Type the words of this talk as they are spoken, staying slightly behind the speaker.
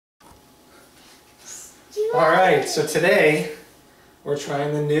Alright, so today we're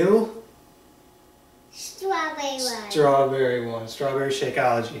trying the new strawberry one. Strawberry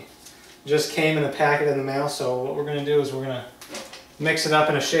Shakeology. Just came in a packet in the mail, so what we're going to do is we're going to mix it up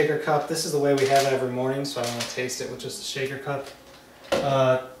in a shaker cup. This is the way we have it every morning, so I want to taste it with just a shaker cup.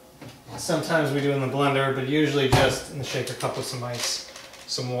 Sometimes we do in the blender, but usually just in the shaker cup with some ice,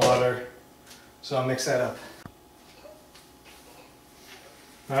 some water. So I'll mix that up.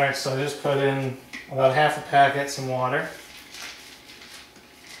 Alright, so I just put in about half a packet, some water.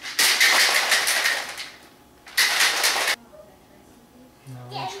 Now I'm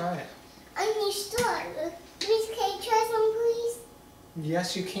going to try it. I need straw. Please, can you try some, please?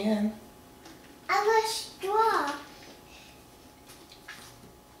 Yes, you can. I want straw.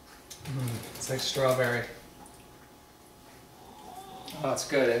 It's like strawberry. Oh, it's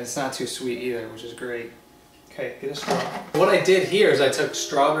good, and it's not too sweet either, which is great. Okay, get a straw. What I did here is I took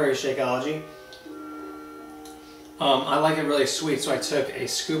strawberry Shakeology. I like it really sweet, so I took a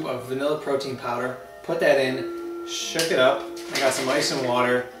scoop of vanilla protein powder, put that in, shook it up. I got some ice and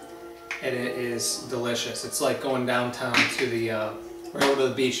water, and it is delicious. It's like going downtown to the right over to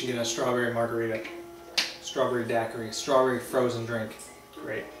the beach and getting a strawberry margarita, strawberry daiquiri, strawberry frozen drink.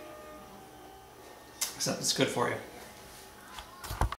 Great. Except it's good for you.